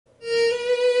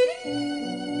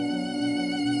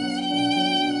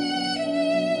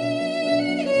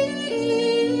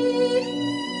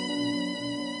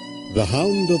The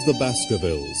Hound of the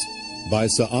Baskervilles by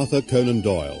Sir Arthur Conan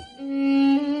Doyle.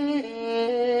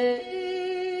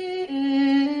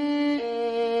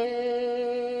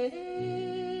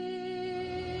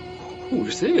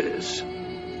 Who's this?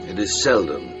 It is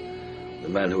Selden, the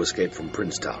man who escaped from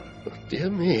Princetown. Oh, dear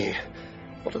me.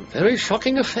 What a very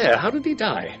shocking affair. How did he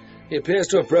die? He appears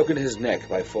to have broken his neck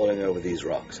by falling over these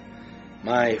rocks.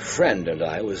 My friend and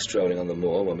I were strolling on the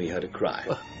moor when we heard a cry.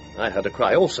 Well, I heard a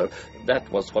cry also.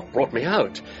 That was what brought me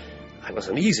out. I was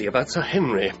uneasy about Sir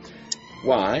Henry.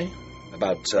 Why?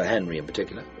 About Sir Henry in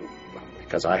particular? Well,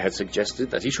 because I had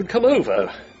suggested that he should come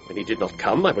over. When he did not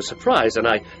come, I was surprised, and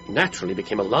I naturally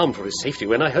became alarmed for his safety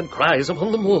when I heard cries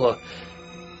upon the moor.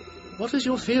 What is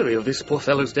your theory of this poor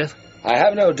fellow's death? I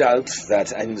have no doubt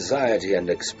that anxiety and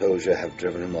exposure have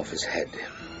driven him off his head.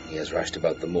 He has rushed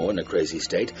about the moor in a crazy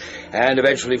state, and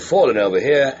eventually fallen over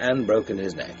here and broken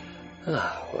his neck.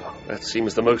 Ah, well, that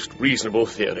seems the most reasonable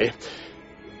theory.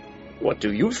 What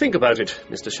do you think about it,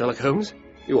 Mr. Sherlock Holmes?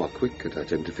 You are quick at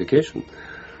identification.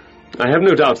 I have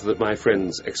no doubt that my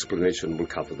friend's explanation will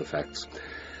cover the facts.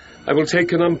 I will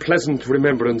take an unpleasant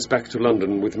remembrance back to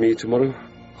London with me tomorrow.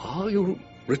 Oh, you'll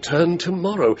return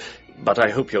tomorrow. But I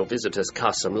hope your visitors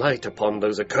cast some light upon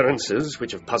those occurrences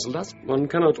which have puzzled us. One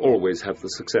cannot always have the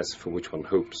success for which one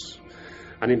hopes.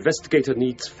 An investigator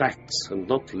needs facts and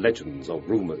not legends or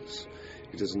rumours.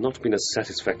 It has not been a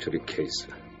satisfactory case.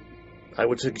 I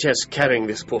would suggest carrying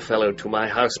this poor fellow to my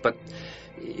house, but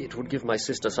it would give my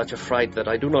sister such a fright that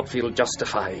I do not feel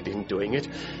justified in doing it.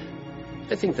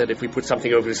 I think that if we put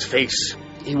something over his face,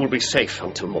 he will be safe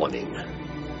until morning.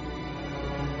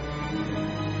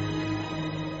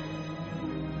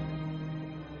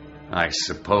 I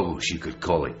suppose you could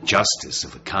call it justice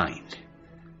of a kind.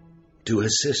 To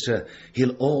his sister,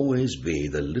 he'll always be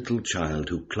the little child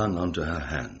who clung onto her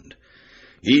hand.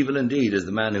 Evil indeed is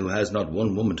the man who has not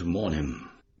one woman to mourn him.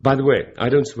 By the way, I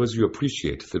don't suppose you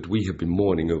appreciate that we have been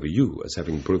mourning over you as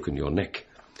having broken your neck.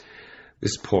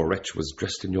 This poor wretch was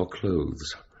dressed in your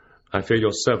clothes. I fear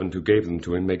your servant who gave them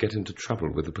to him may get into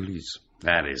trouble with the police.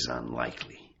 That is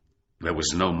unlikely. There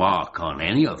was no mark on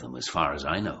any of them as far as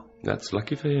I know. That's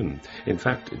lucky for him. In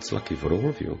fact, it's lucky for all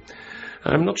of you.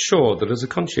 I'm not sure that as a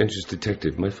conscientious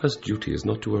detective, my first duty is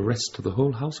not to arrest the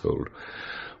whole household.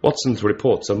 Watson's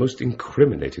reports are most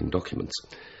incriminating documents.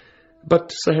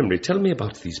 But, Sir Henry, tell me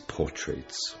about these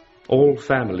portraits. All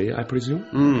family, I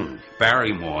presume?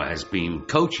 Barrymore has been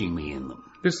coaching me in them.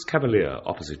 This cavalier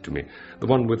opposite to me, the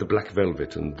one with the black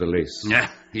velvet and the lace.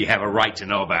 You have a right to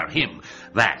know about him.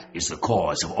 That is the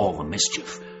cause of all the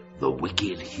mischief. The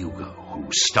wicked Hugo,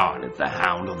 who started the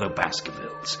Hound of the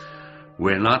Baskervilles.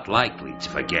 We're not likely to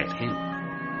forget him.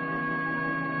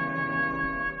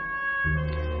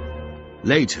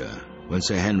 Later, when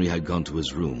Sir Henry had gone to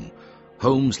his room,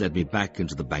 Holmes led me back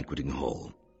into the banqueting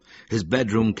hall, his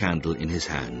bedroom candle in his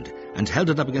hand, and held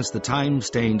it up against the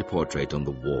time-stained portrait on the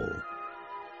wall.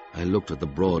 I looked at the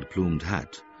broad-plumed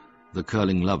hat, the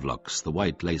curling lovelocks, the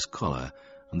white lace collar,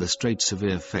 and the straight,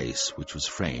 severe face which was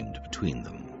framed between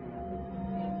them.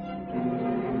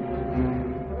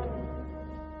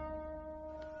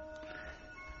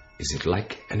 Is it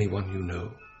like anyone you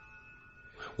know?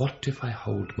 What if I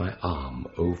hold my arm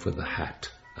over the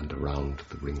hat and around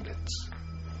the ringlets?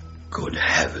 Good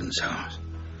heavens, Hound.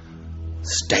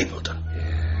 Stapleton.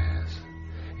 Yes.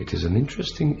 It is an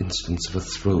interesting instance of a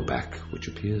throwback which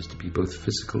appears to be both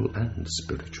physical and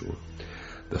spiritual.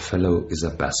 The fellow is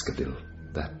a Baskerville,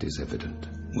 that is evident.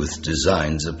 With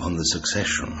designs upon the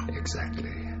succession.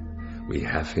 Exactly. We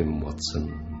have him,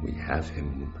 Watson. We have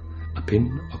him. A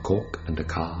pin, a cork, and a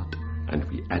card, and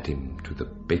we add him to the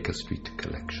Baker Street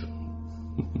collection.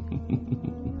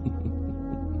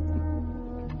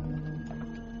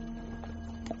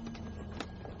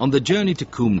 On the journey to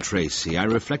Coombe Tracey, I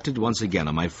reflected once again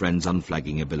on my friend's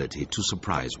unflagging ability to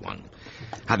surprise one.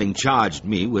 Having charged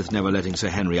me with never letting Sir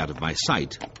Henry out of my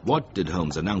sight, what did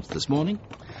Holmes announce this morning?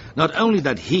 Not only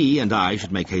that he and I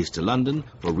should make haste to London,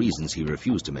 for reasons he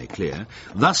refused to make clear,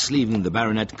 thus leaving the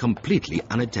baronet completely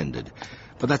unattended,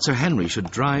 but that Sir Henry should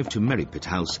drive to Merripit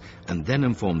House and then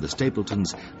inform the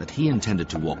Stapletons that he intended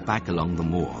to walk back along the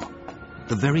moor,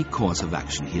 the very course of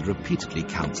action he had repeatedly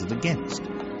counselled against.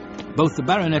 Both the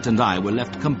baronet and I were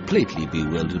left completely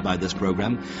bewildered by this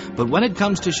program, but when it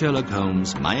comes to Sherlock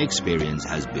Holmes, my experience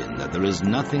has been that there is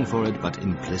nothing for it but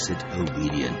implicit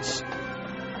obedience.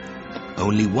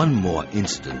 Only one more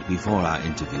incident before our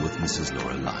interview with Mrs.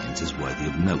 Laura Lyons is worthy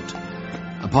of note.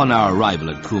 Upon our arrival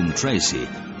at Coombe Tracey,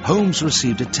 Holmes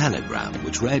received a telegram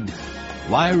which read,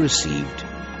 "Wire received.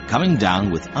 Coming down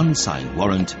with unsigned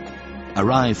warrant.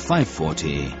 Arrive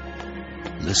 5:40.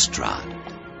 Lestrade."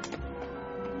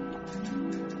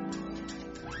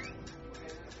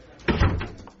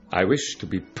 I wish to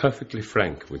be perfectly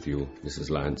frank with you, Mrs.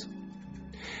 Lyons.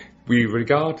 We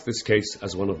regard this case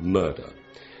as one of murder,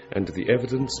 and the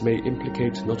evidence may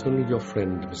implicate not only your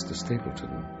friend, Mr.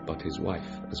 Stapleton, but his wife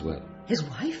as well. His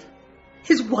wife?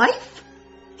 His wife?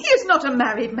 He is not a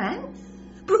married man.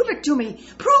 Prove it to me.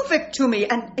 Prove it to me,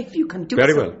 and if you can do so...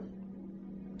 Very well.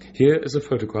 Here is a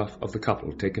photograph of the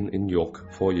couple taken in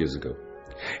York 4 years ago.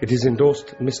 It is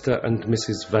endorsed Mr. and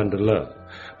Mrs. Vandeleur,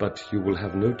 but you will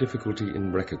have no difficulty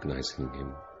in recognizing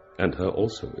him, and her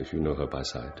also, if you know her by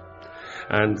sight.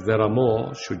 And there are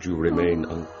more, should you remain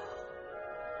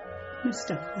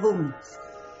Mr. Holmes,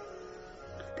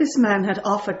 this man had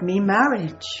offered me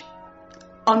marriage,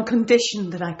 on condition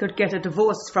that I could get a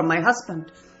divorce from my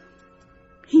husband.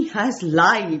 He has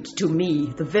lied to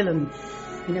me, the villain,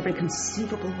 in every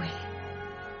conceivable way.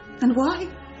 And why?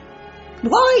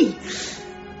 Why?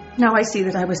 Now I see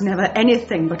that I was never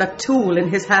anything but a tool in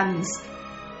his hands.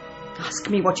 Ask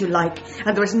me what you like,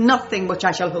 and there is nothing which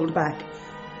I shall hold back.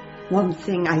 One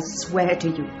thing I swear to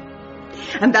you,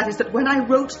 and that is that when I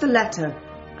wrote the letter,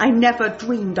 I never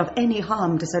dreamed of any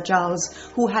harm to Sir Charles,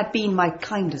 who had been my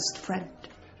kindest friend.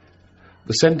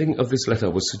 The sending of this letter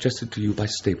was suggested to you by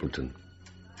Stapleton.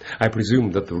 I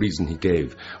presume that the reason he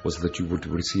gave was that you would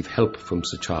receive help from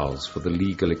Sir Charles for the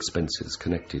legal expenses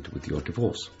connected with your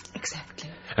divorce. Exactly.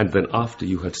 And then after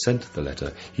you had sent the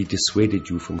letter, he dissuaded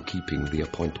you from keeping the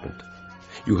appointment.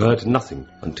 You heard nothing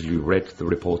until you read the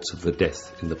reports of the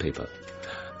death in the paper.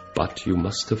 But you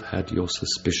must have had your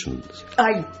suspicions.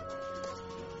 I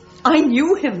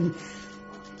knew him.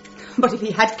 But if he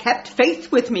had kept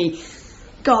faith with me,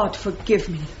 God forgive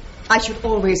me, I should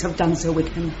always have done so with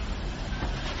him.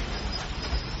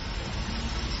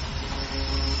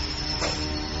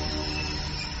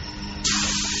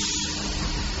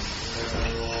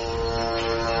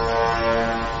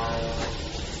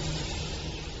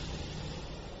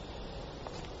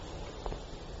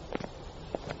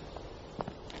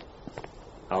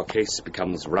 Our case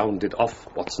becomes rounded off,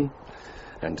 Watson,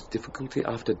 and difficulty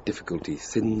after difficulty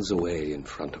thins away in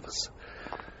front of us.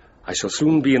 I shall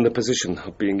soon be in the position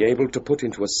of being able to put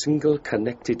into a single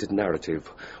connected narrative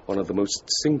one of the most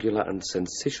singular and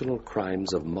sensational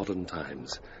crimes of modern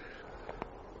times.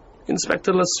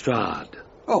 Inspector Lestrade.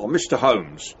 Oh, Mr.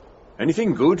 Holmes.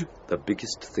 Anything good? The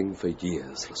biggest thing for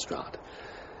years, Lestrade.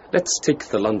 Let's take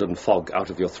the London fog out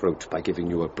of your throat by giving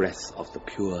you a breath of the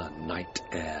pure night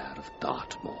air of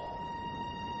Dartmoor.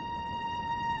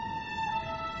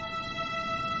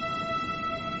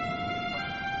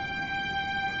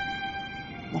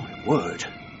 My word,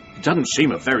 it doesn't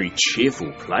seem a very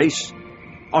cheerful place.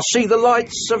 I see the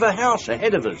lights of a house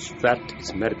ahead of us. That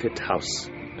is Merripit House,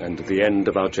 and the end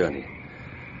of our journey.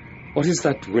 What is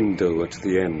that window at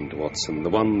the end, Watson, the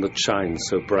one that shines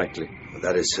so brightly?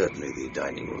 That is certainly the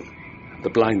dining room. The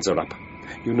blinds are up.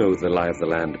 You know the lie of the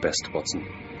land best, Watson.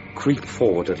 Creep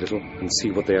forward a little and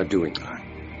see what they are doing.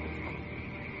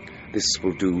 This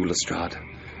will do, Lestrade.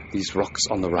 These rocks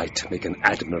on the right make an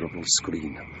admirable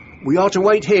screen. We are to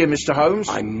wait here, Mr. Holmes?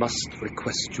 I must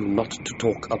request you not to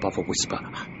talk above a whisper.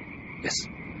 Yes,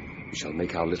 we shall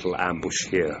make our little ambush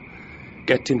here.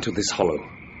 Get into this hollow.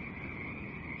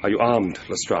 Are you armed,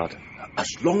 Lestrade? As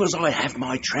long as I have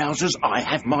my trousers, I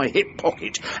have my hip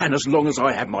pocket. And as long as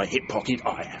I have my hip pocket,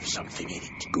 I have something in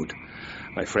it. Good.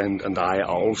 My friend and I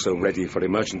are also ready for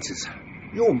emergencies.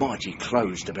 You're mighty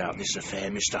closed about this affair,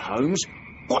 Mr. Holmes.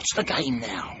 What's the game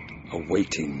now? A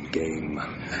waiting game.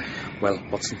 Well,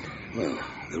 Watson? Well,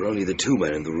 there were only the two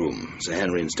men in the room, Sir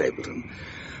Henry and Stapleton.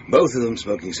 Both of them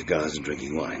smoking cigars and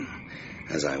drinking wine.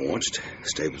 As I watched,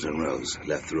 Stapleton rose,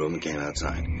 left the room and came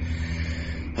outside.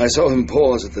 I saw him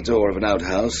pause at the door of an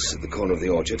outhouse at the corner of the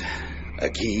orchard. A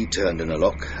key turned in a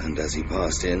lock, and as he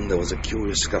passed in, there was a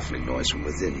curious scuffling noise from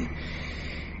within.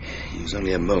 He was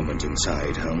only a moment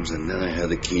inside, Holmes, and then I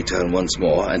heard the key turn once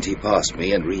more, and he passed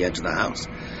me and re-entered the house.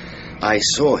 I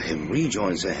saw him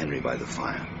rejoin Sir Henry by the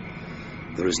fire.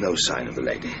 There is no sign of the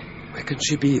lady. Where can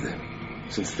she be, then,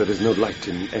 since there is no light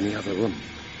in any other room?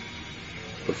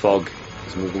 The fog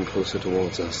is moving closer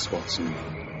towards us, Watson.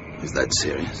 Is that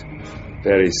serious?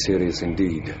 Very serious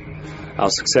indeed. Our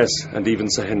success, and even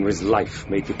Sir Henry's life,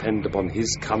 may depend upon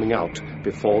his coming out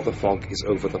before the fog is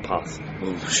over the path.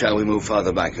 Well, shall we move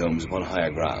farther back, Holmes, upon higher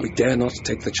ground? We dare not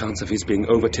take the chance of his being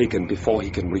overtaken before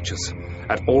he can reach us.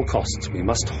 At all costs, we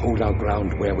must hold our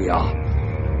ground where we are.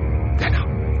 There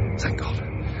now. Thank God.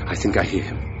 I think I hear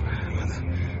him.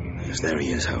 Yes, there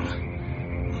he is, Holmes.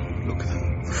 Look,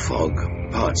 the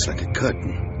fog parts like a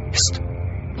curtain. Hist!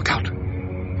 Look out.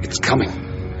 It's coming.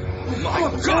 Oh,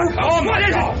 my God! Oh, what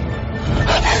is it?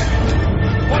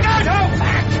 Look out, Holmes!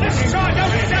 This is our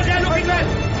notice out there looking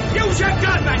left! Use your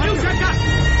gun, man! Use your gun!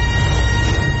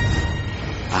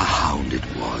 A hound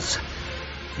it was.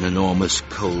 An enormous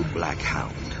coal-black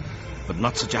hound. But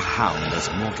not such a hound as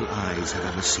mortal eyes had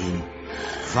ever seen.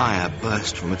 Fire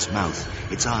burst from its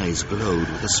mouth. Its eyes glowed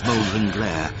with a smouldering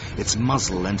glare. Its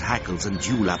muzzle and hackles and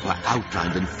dewlap were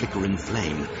outlined in flickering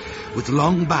flame. With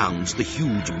long bounds, the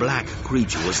huge black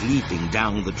creature was leaping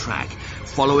down the track,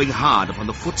 following hard upon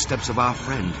the footsteps of our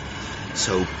friend.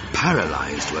 So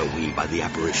paralyzed were we by the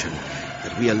apparition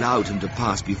that we allowed him to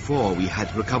pass before we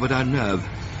had recovered our nerve.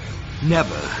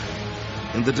 Never,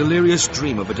 in the delirious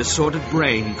dream of a disordered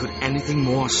brain, could anything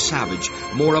more savage,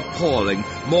 more appalling,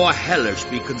 more hellish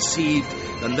be conceived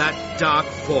than that dark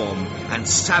form and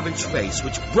savage face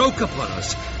which broke upon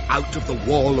us out of the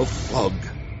wall of fog.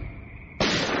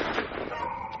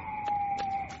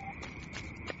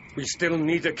 We still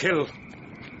need a kill.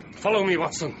 Follow me,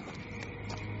 Watson.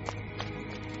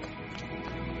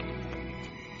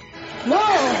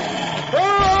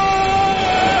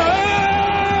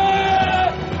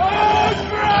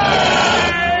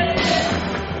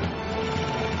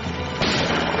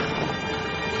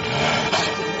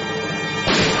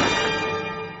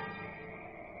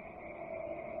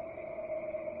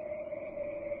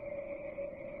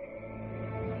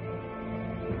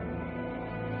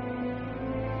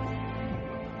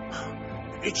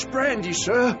 It's brandy,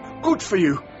 sir. Good for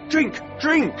you. Drink,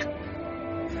 drink.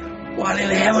 What in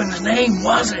heaven's name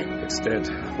was it? It's dead,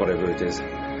 whatever it is.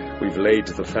 We've laid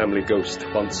the family ghost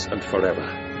once and forever.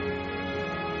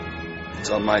 It's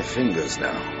on my fingers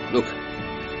now. Look.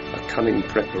 A cunning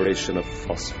preparation of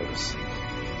phosphorus.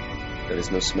 There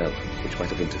is no smell which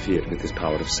might have interfered with his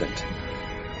power of scent.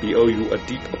 We owe you a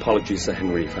deep apology, Sir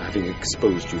Henry, for having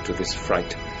exposed you to this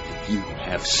fright. You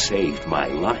have saved my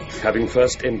life. Having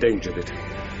first endangered it.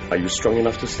 Are you strong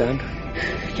enough to stand?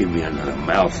 Give me another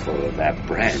mouthful of that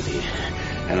brandy,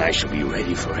 and I shall be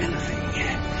ready for anything.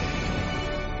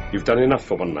 You've done enough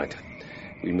for one night.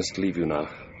 We must leave you now.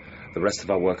 The rest of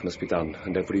our work must be done,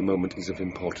 and every moment is of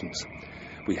importance.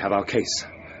 We have our case,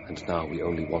 and now we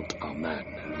only want our man.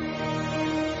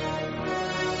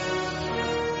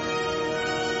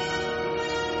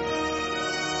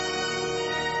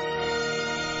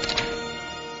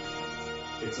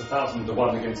 It's 1,000 to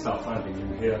 1 against our finding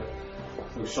you here.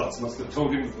 Those shots must have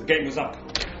told him the game was up.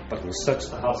 But we'll search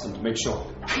the house and make sure.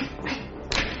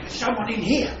 Someone in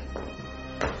here.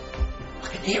 I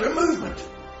can hear a movement.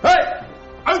 Hey!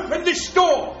 Open this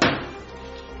door!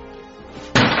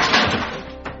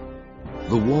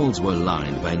 The walls were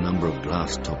lined by a number of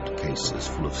glass-topped cases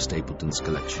full of Stapleton's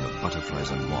collection of butterflies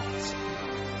and moths.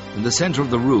 In the center of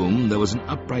the room, there was an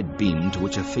upright beam to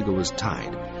which a figure was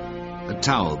tied. A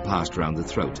towel passed round the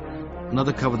throat.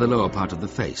 Another covered the lower part of the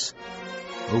face.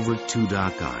 Over it, 2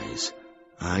 dark eyes.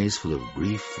 Eyes full of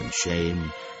grief and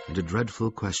shame and a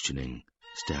dreadful questioning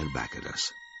stared back at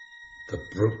us. The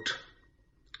brute.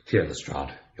 Here,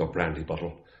 Lestrade, your brandy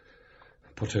bottle.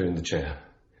 Put her in the chair.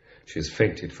 She has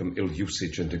fainted from ill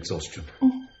usage and exhaustion.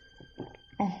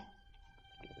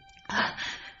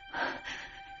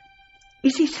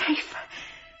 Is he safe?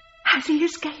 Has he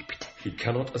escaped? He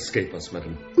cannot escape us,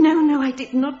 madam. No, I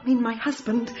did not mean my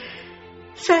husband.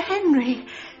 Sir Henry,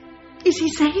 is he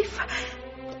safe?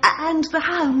 And the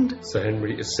hound? Sir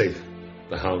Henry is safe.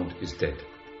 The hound is dead.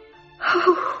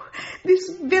 Oh, this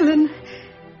villain.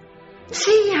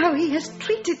 See how he has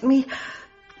treated me.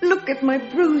 Look at my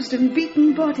bruised and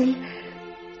beaten body.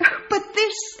 But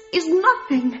this is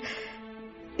nothing.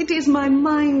 It is my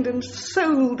mind and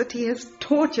soul that he has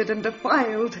tortured and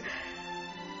defiled.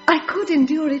 I could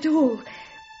endure it all.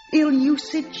 Ill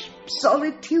usage,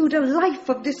 solitude, a life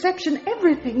of deception,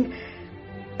 everything.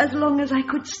 As long as I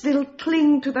could still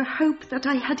cling to the hope that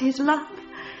I had his love.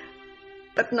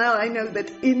 But now I know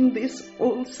that in this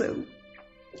also,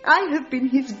 I have been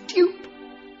his dupe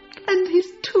and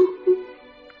his tool.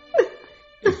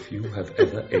 If you have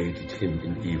ever aided him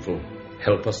in evil,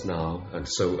 help us now and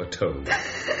so atone.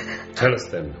 Tell us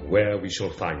then where we shall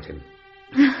find him.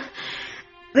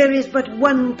 There is but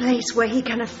one place where he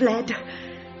can have fled.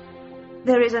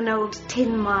 There is an old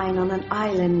tin mine on an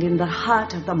island in the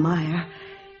heart of the mire.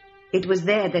 It was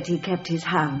there that he kept his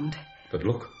hound. But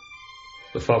look,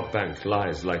 the fog bank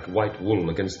lies like white wool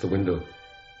against the window.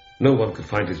 No one could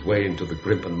find his way into the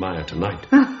Grimpen mire tonight.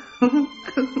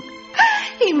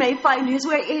 He may find his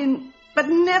way in, but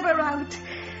never out.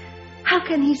 How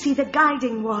can he see the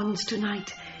guiding wands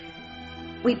tonight?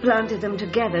 We planted them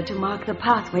together to mark the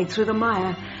pathway through the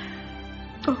mire.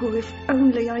 Oh, if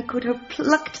only I could have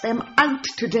plucked them out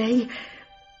today.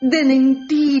 Then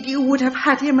indeed you would have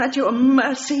had him at your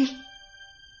mercy.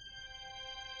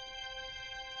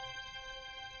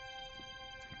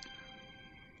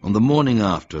 On the morning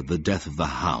after the death of the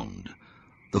Hound,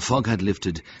 the fog had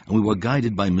lifted, and we were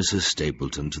guided by Mrs.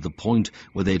 Stapleton to the point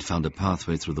where they had found a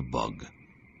pathway through the bog.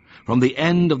 From the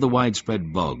end of the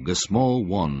widespread bog, a small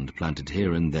wand planted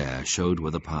here and there showed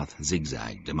where the path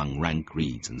zigzagged among rank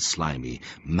reeds and slimy,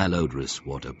 malodorous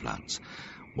water plants,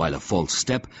 while a false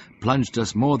step plunged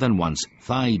us more than once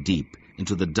thigh-deep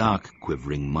into the dark,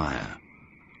 quivering mire.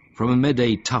 From amid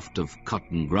a tuft of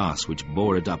cotton grass which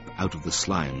bore it up out of the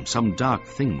slime, some dark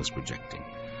thing was projecting.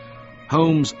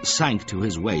 Holmes sank to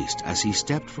his waist as he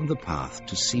stepped from the path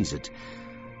to seize it,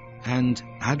 and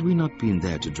had we not been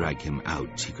there to drag him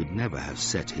out, he could never have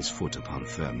set his foot upon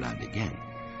firm land again.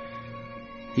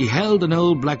 He held an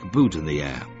old black boot in the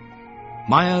air.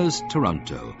 Myers,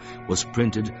 Toronto, was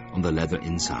printed on the leather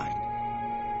inside.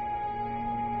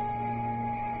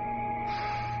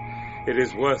 It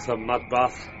is worth a mud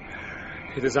bath.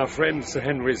 It is our friend Sir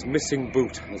Henry's missing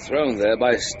boot. Thrown there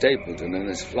by Stapleton in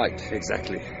his flight.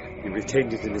 Exactly. He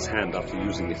retained it in his hand after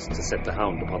using it to set the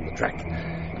Hound upon the track.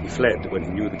 He fled when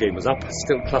he knew the game was up,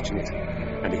 still clutching it,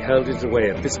 and he hurled it away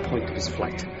at this point of his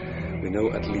flight. We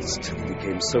know at least that he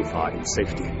came so far in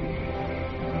safety.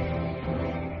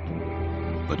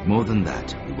 But more than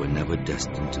that, we were never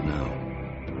destined to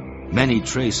know. Many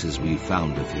traces we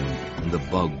found of him in the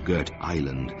bog-girt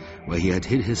island where he had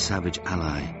hid his savage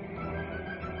ally.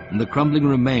 In the crumbling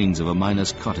remains of a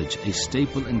miner's cottage, a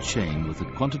staple and chain with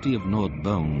a quantity of gnawed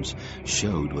bones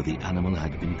showed where the animal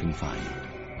had been confined.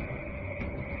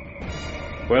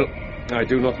 Well, I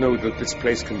do not know that this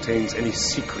place contains any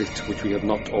secret which we have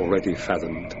not already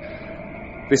fathomed.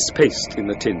 This paste in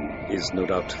the tin is no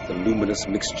doubt the luminous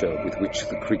mixture with which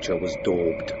the creature was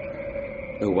daubed.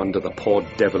 No wonder the poor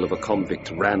devil of a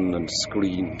convict ran and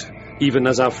screamed, even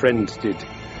as our friend did,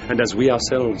 and as we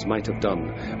ourselves might have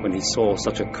done when he saw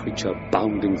such a creature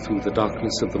bounding through the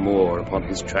darkness of the moor upon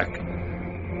his track.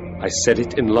 I said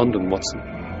it in London, Watson,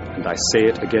 and I say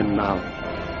it again now,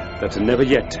 that never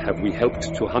yet have we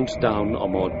helped to hunt down a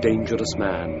more dangerous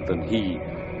man than he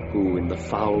who, in the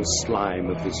foul slime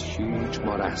of this huge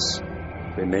morass,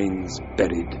 remains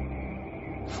buried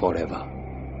forever.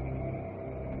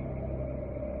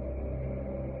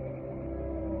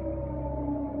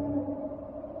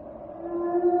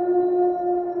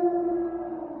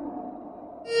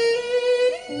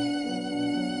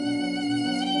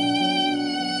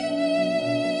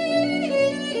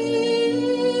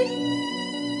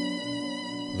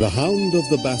 The Hound of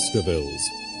the Baskervilles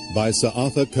by Sir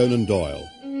Arthur Conan Doyle.